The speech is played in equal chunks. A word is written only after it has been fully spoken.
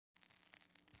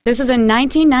This is a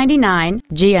 1999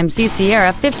 GMC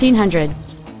Sierra 1500.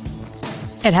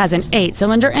 It has an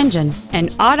 8-cylinder engine,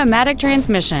 an automatic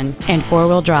transmission, and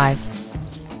 4-wheel drive.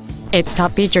 Its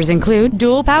top features include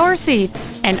dual power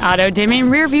seats, an auto-dimming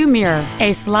rear-view mirror,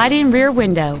 a sliding rear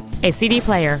window, a CD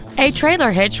player, a trailer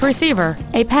hitch receiver,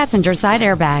 a passenger side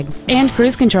airbag, and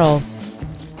cruise control.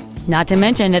 Not to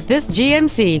mention that this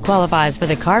GMC qualifies for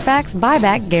the Carfax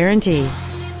buyback guarantee.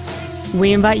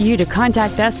 We invite you to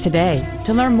contact us today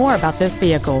to learn more about this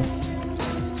vehicle.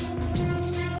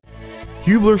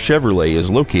 Hubler Chevrolet is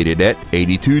located at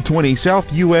 8220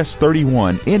 South U.S.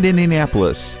 31 in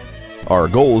Indianapolis. Our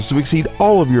goal is to exceed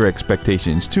all of your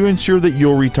expectations to ensure that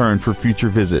you'll return for future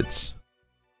visits.